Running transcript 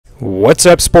What's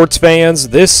up, sports fans?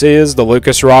 This is the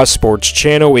Lucas Ross Sports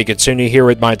Channel. We continue here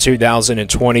with my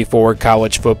 2024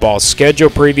 college football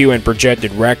schedule preview and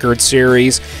projected record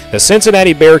series. The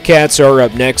Cincinnati Bearcats are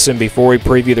up next, and before we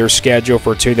preview their schedule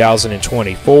for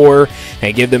 2024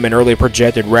 and give them an early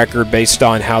projected record based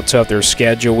on how tough their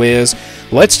schedule is,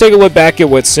 let's take a look back at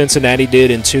what Cincinnati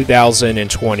did in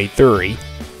 2023.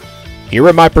 Here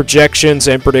are my projections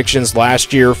and predictions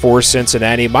last year for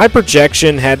Cincinnati. My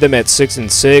projection had them at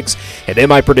 6-6, and then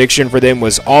my prediction for them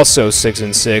was also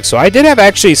 6-6. So I did have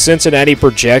actually Cincinnati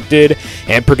projected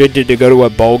and predicted to go to a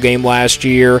bowl game last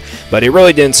year, but it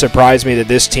really didn't surprise me that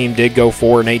this team did go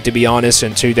 4-8, to be honest,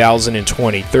 in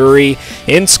 2023.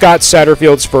 In Scott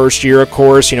Satterfield's first year, of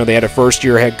course, they had a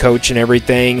first-year head coach and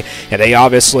everything, and they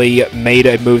obviously made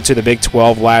a move to the Big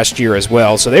 12 last year as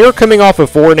well. So they were coming off a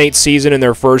 4-8 season in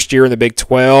their first year in the Big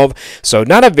 12, so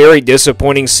not a very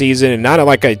disappointing season, and not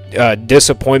like a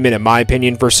disappointment in my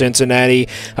opinion for Cincinnati.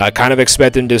 Kind of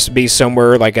expect them to be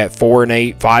somewhere like at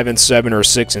 4-8, 5-7, or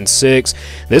 6-6.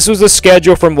 This was the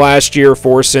schedule from last year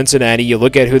for Cincinnati. You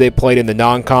look at who they played in the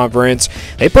non-conference.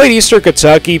 They played Eastern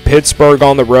Kentucky, Pittsburgh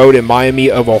on the road, and Miami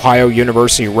of Ohio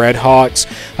University Redhawks.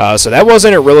 So that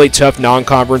wasn't a really tough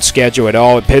non-conference schedule at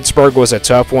all. Pittsburgh was a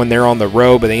tough one there on the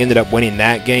road, but they ended up winning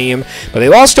that game. But they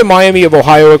lost to Miami of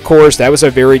Ohio, of course. That was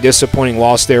a very disappointing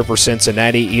loss there for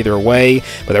Cincinnati either way,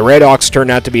 but the Redhawks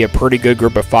turned out to be a pretty good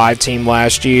Group of 5 team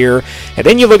last year. And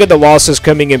then you look at the losses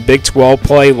coming in Big 12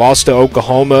 play. Lost to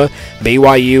Oklahoma,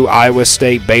 BYU, Iowa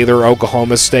State, Baylor,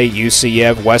 Oklahoma State,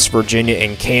 UCF, West Virginia,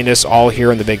 and Kansas, all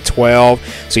here in the Big 12.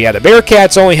 So yeah, the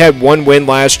Bearcats only had one win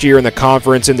last year in the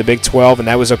conference in the Big 12, and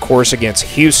that was, of course, against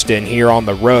Houston here on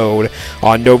the road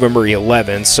on November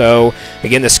 11th. So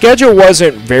again, the schedule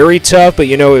wasn't very tough, but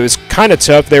it was kind of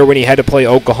tough there when you had to play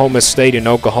Oklahoma State and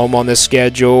Oklahoma on this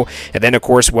schedule. And then, of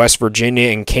course, West Virginia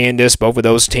and Kansas, both of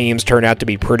those teams turned out to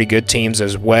be pretty good teams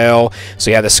as well. So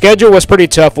yeah, the schedule was pretty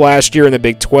tough last year in the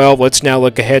Big 12. Let's now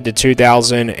look ahead to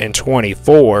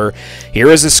 2024. Here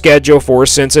is the schedule for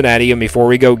Cincinnati, and before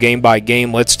we go game by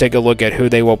game, let's take a look at who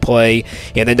they will play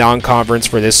in the non-conference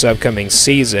for this upcoming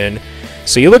season.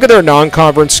 So you look at their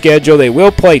non-conference schedule, they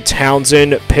will play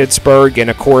Townsend, Pittsburgh, and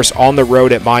of course on the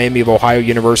road at Miami of Ohio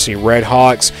University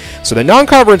Redhawks. So the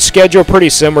non-conference schedule pretty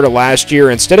similar to last year.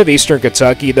 Instead of Eastern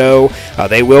Kentucky, though,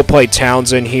 they will play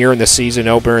Townsend here in the season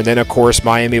opener, and then of course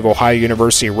Miami of Ohio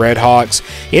University Redhawks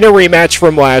in a rematch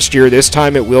from last year. This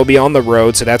time it will be on the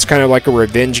road, so that's kind of like a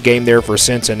revenge game there for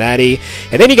Cincinnati.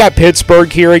 And then you got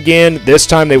Pittsburgh here again. This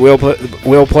time they will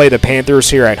play the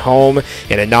Panthers here at home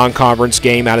in a non-conference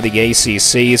game out of the ACC.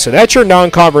 So that's your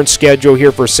non-conference schedule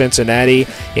here for Cincinnati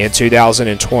in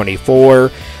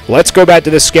 2024. Let's go back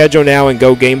to the schedule now and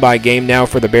go game by game now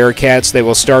for the Bearcats. They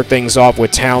will start things off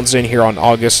with Townsend here on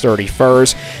August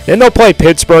 31st. Then they'll play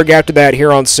Pittsburgh after that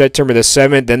here on September the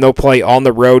 7th. Then they'll play on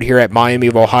the road here at Miami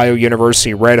of Ohio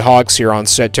University Redhawks here on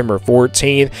September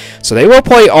 14th. So they will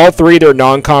play all three of their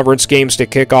non-conference games to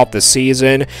kick off the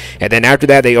season. And then after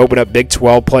that, they open up Big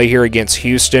 12 play here against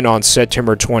Houston on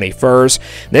September 21st.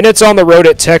 Then it's on the road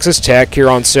at Texas Tech here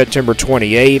on September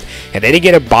 28th. And then you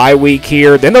get a bye week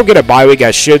here. Then they'll get a bye week,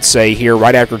 I should say, here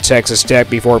right after Texas Tech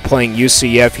before playing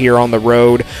UCF here on the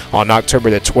road on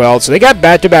October the 12th. So they got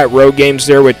back-to-back road games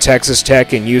there with Texas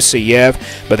Tech and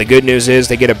UCF, but the good news is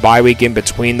they get a bye week in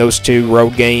between those two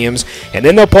road games. And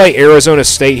then they'll play Arizona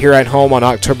State here at home on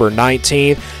October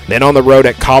 19th, then on the road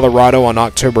at Colorado on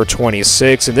October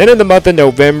 26th, and then in the month of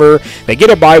November, they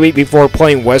get a bye week before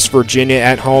playing West Virginia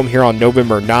at home here on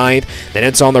November 9th, then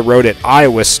it's on the road at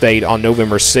Iowa State on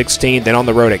November 16th, then on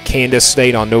the road at Kansas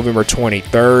State on November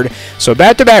 23rd. So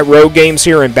back-to-back road games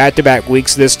here and back-to-back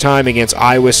weeks this time against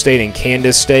Iowa State and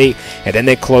Kansas State, and then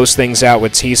they close things out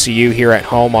with TCU here at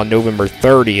home on November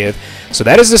 30th. So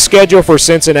that is the schedule for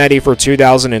Cincinnati for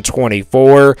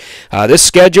 2024. This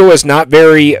schedule is not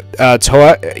very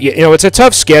tough. It's a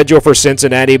tough schedule for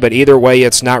Cincinnati, but either way,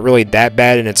 it's not really that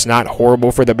bad, and it's not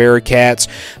horrible for the Bearcats.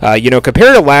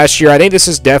 Compared to last year, I think this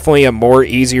is definitely a more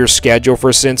easier schedule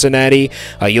for Cincinnati.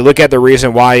 You look at the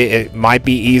reason why it might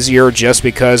be easier just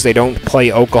because they don't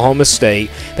play Oklahoma State,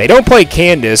 they don't play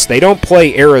Kansas, they don't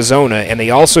play Arizona, and they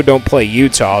also don't play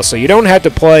Utah. So you don't have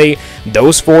to play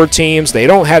those four teams. They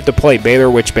don't have to play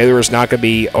Baylor, which Baylor is not going to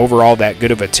be overall that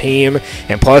good of a team.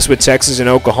 And plus, with Texas and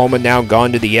Oklahoma now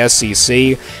gone to the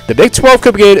SEC, the Big 12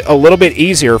 could get a little bit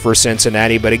easier for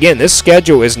Cincinnati. But again, this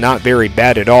schedule is not very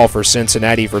bad at all for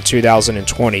Cincinnati for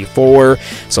 2024.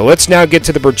 So let's now get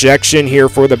to the projection here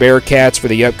for the Bearcats for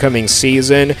the upcoming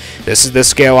season. This is the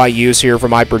scale I use here for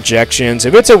my projections.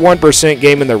 If it's a 1%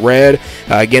 game in the red,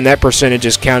 again, that percentage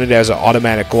is counted as an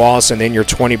automatic loss, and then your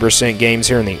 20% games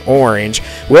here in the orange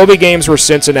will be games where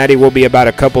Cincinnati will be about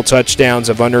a couple touchdowns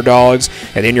of underdogs,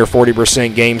 and then your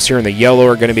 40% games here in the yellow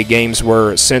are going to be games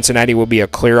where Cincinnati will be a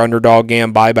clear underdog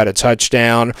game by about a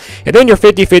touchdown, and then your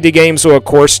 50-50 games will, of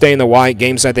course, stay in the white.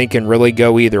 Games I think can really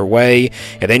go either way,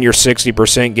 and then your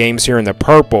 60% games here in the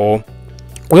purple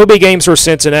will be games where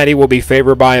Cincinnati will be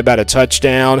favored by about a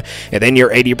touchdown, and then your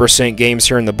 80% games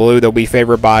here in the blue, they'll be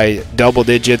favored by double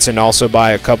digits and also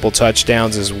by a couple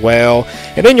touchdowns as well.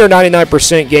 And then your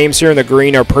 99% games here in the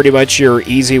green are pretty much your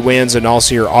easy wins and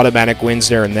also your automatic wins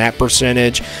there in that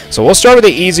percentage. So we'll start with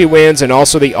the easy wins and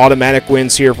also the automatic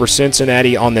wins here for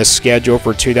Cincinnati on this schedule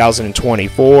for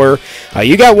 2024.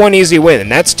 You got one easy win, and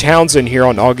that's Townsend here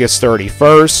on August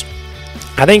 31st.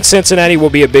 I think Cincinnati will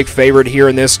be a big favorite here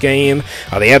in this game.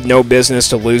 They have no business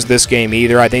to lose this game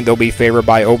either. I think they'll be favored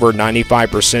by over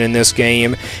 95% in this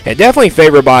game, and definitely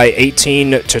favored by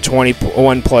 18 to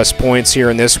 21 plus points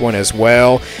here in this one as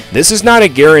well. This is not a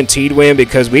guaranteed win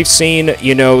because we've seen,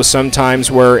 sometimes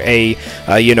where a,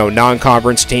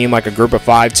 non-conference team like a group of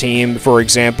 5 team, for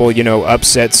example,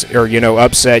 upsets or,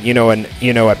 upset,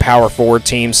 a power 4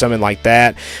 team, something like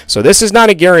that. So this is not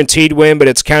a guaranteed win, but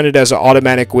it's counted as an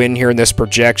automatic win here in this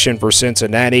projection for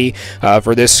Cincinnati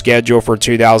for this schedule for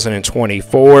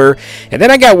 2024. And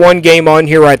then I got one game on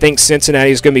here where I think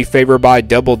Cincinnati is going to be favored by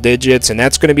double digits, and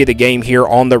that's going to be the game here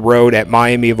on the road at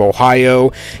Miami of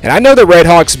Ohio. And I know the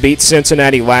Redhawks beat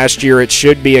Cincinnati last year. It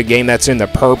should be a game that's in the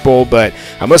purple, but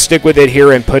I'm going to stick with it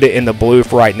here and put it in the blue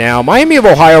for right now. Miami of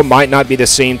Ohio might not be the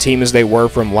same team as they were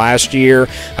from last year.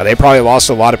 They probably lost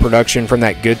a lot of production from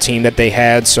that good team that they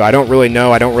had, so I don't really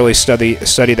know. I don't really study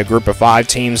the group of 5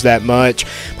 teams that much.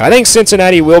 But I think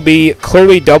Cincinnati will be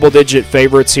clearly double-digit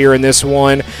favorites here in this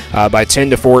one by 10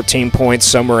 to 14 points,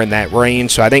 somewhere in that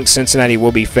range. So I think Cincinnati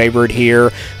will be favored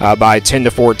here by 10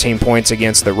 to 14 points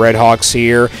against the Redhawks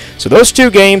here. So those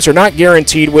 2 games are not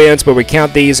guaranteed wins, but we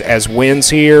count these as wins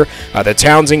here. The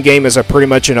Townsend game is pretty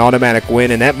much an automatic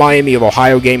win, and that Miami of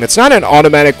Ohio game, it's not an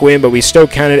automatic win, but we still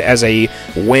count it as a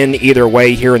win either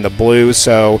way here in the blue.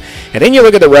 So, and then you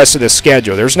look at the rest of the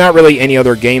schedule. There's not really any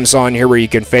other games on here where you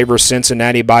can favor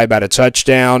Cincinnati by about a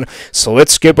touchdown. So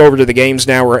let's skip over to the games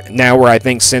now where I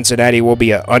think Cincinnati will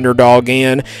be an underdog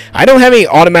in. I don't have any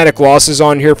automatic losses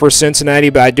on here for Cincinnati,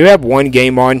 but I do have one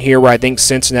game on here where I think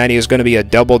Cincinnati is going to be a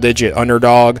double-digit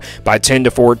underdog by 10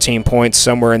 to 14 points,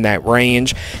 somewhere in that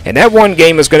range. And that one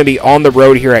game is going to be on the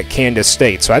road here at Kansas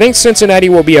State. So I think Cincinnati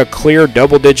will be a clear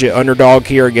double-digit underdog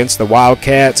here against the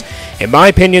Wildcats. In my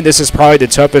opinion, this is probably the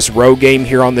toughest road game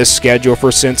here on this schedule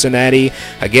for Cincinnati.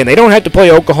 Again, they don't have to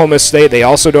play Oklahoma State. They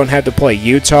also don't have to play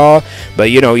Utah,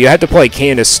 but you have to play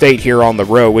Kansas State here on the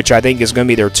road, which I think is going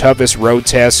to be their toughest road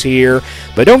test here.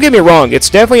 But don't get me wrong, it's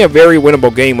definitely a very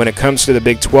winnable game when it comes to the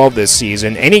Big 12 this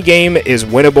season. Any game is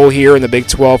winnable here in the Big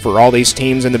 12 for all these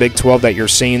teams in the Big 12 that you're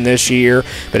seeing this year.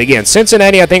 But again,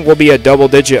 Cincinnati I think will be a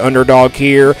double-digit underdog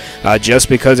here just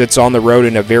because it's on the road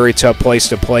in a very tough place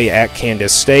to play at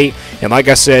Kansas State. And like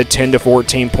I said, 10 to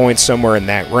 14 points, somewhere in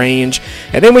that range.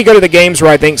 And then we go to the games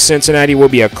where I think Cincinnati will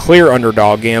be a clear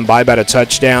underdog in by about a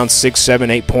touchdown, 6, 7,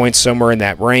 8 points, somewhere in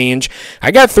that range.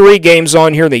 I got 3 games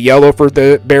on here in the yellow for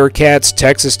the Bearcats: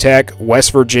 Texas Tech,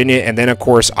 West Virginia, and then, of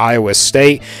course, Iowa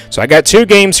State. So I got 2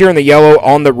 games here in the yellow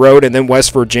on the road and then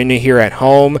West Virginia here at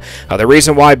home. The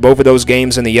reason why both of those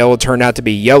games in the yellow turned out to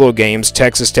be yellow games,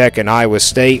 Texas Tech and Iowa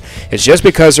State, is just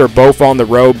because they're both on the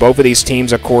road. Both of these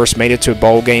teams, of course, made it to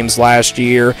bowl games last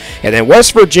year. And then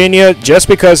West Virginia, just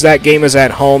because that game is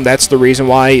at home, that's the reason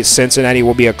why Cincinnati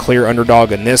will be a clear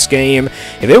underdog in this game.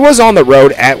 If it was on the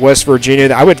road at West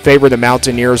Virginia, I would favor the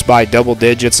Mountaineers by double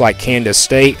digits like Kansas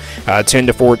State, 10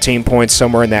 to 14 points,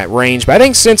 somewhere in that range. But I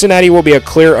think Cincinnati will be a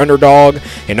clear underdog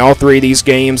in all 3 of these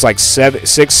games, like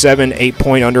 6, 7, 8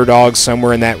 point underdogs,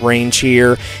 somewhere in that range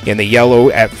here in the yellow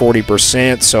at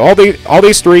 40%. So all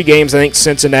these 3 games, I think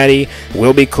Cincinnati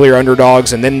will be clear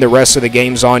underdogs, and then the rest of the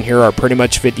games on here are pretty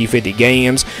much 50-50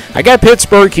 games. I got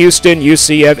Pittsburgh, Houston,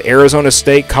 UCF, Arizona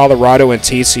State, Colorado, and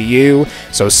TCU.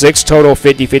 So 6 total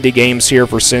 50-50 games here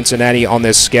for Cincinnati on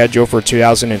this schedule for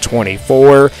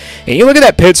 2024. And you look at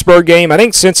that Pittsburgh game, I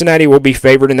think Cincinnati will be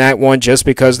favored in that one just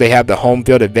because they have the home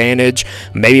field advantage,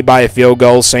 maybe by a field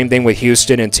goal. Same thing with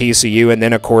Houston and TCU, and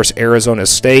then, of course, Arizona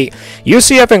State.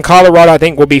 UCF and Colorado, I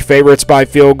think, will be favorites by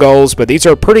field goals, but these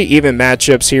are pretty even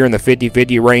matchups here in the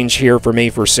 50-50 range here for me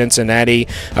for Cincinnati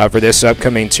for this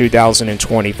upcoming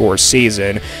 2024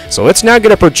 season. So let's now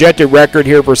get a projected record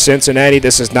here for Cincinnati.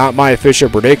 This is is not my official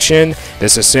prediction.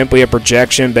 This is simply a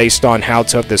projection based on how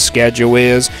tough the schedule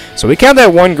is. So we count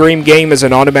that one green game as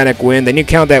an automatic win. Then you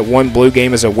count that one blue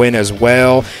game as a win as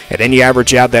well. And then you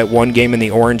average out that one game in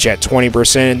the orange at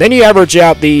 20%. And then you average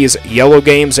out these yellow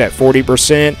games at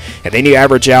 40%. And then you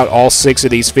average out all 6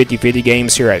 of these 50-50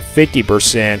 games here at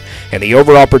 50%. And the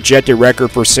overall projected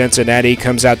record for Cincinnati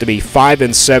comes out to be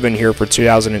 5-7 here for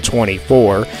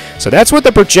 2024. So that's what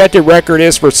the projected record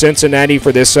is for Cincinnati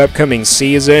for this upcoming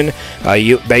season.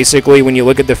 Basically, when you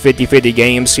look at the 50-50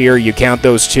 games here, you count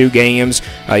those 2 games,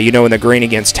 in the green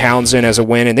against Townsend as a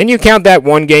win, and then you count that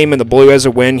one game in the blue as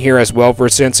a win here as well for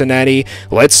Cincinnati.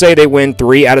 Let's say they win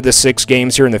 3 out of the 6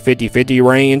 games here in the 50-50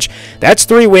 range. That's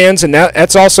 3 wins, and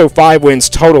that's also 5 wins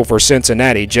total for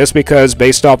Cincinnati, just because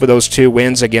based off of those 2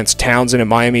 wins against Townsend and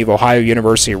Miami of Ohio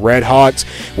University Redhawks,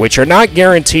 which are not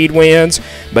guaranteed wins,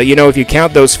 but if you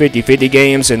count those 50-50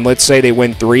 games and let's say they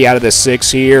win 3 out of the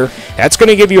 6 here, that's going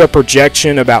to give you a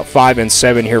projection about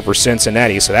 5-7 here for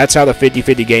Cincinnati. So that's how the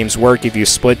 50-50 games work if you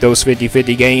split those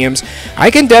 50-50 games.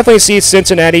 I can definitely see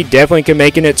Cincinnati definitely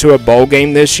making it to a bowl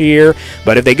game this year,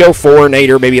 but if they go 4-8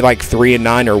 or maybe like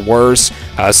 3-9 or worse,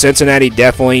 Cincinnati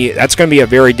definitely, that's going to be a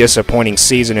very disappointing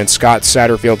season in Scott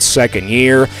Satterfield's second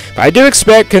year. But I do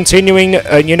expect continuing,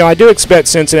 I do expect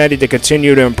Cincinnati to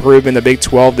continue to improve in the Big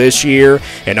 12 this year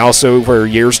and also for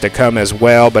years to come as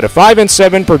well. But a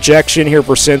 5-7 projection here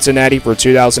for Cincinnati for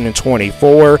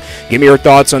 2024. Give me your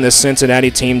thoughts on this Cincinnati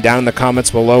team down in the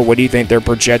comments below. What do you think their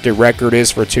projected record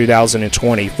is for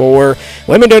 2024?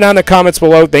 Let me know down in the comments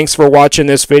below. Thanks for watching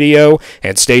this video,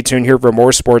 and stay tuned here for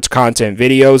more sports content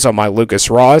videos on my Lucas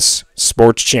Ross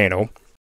Sports channel.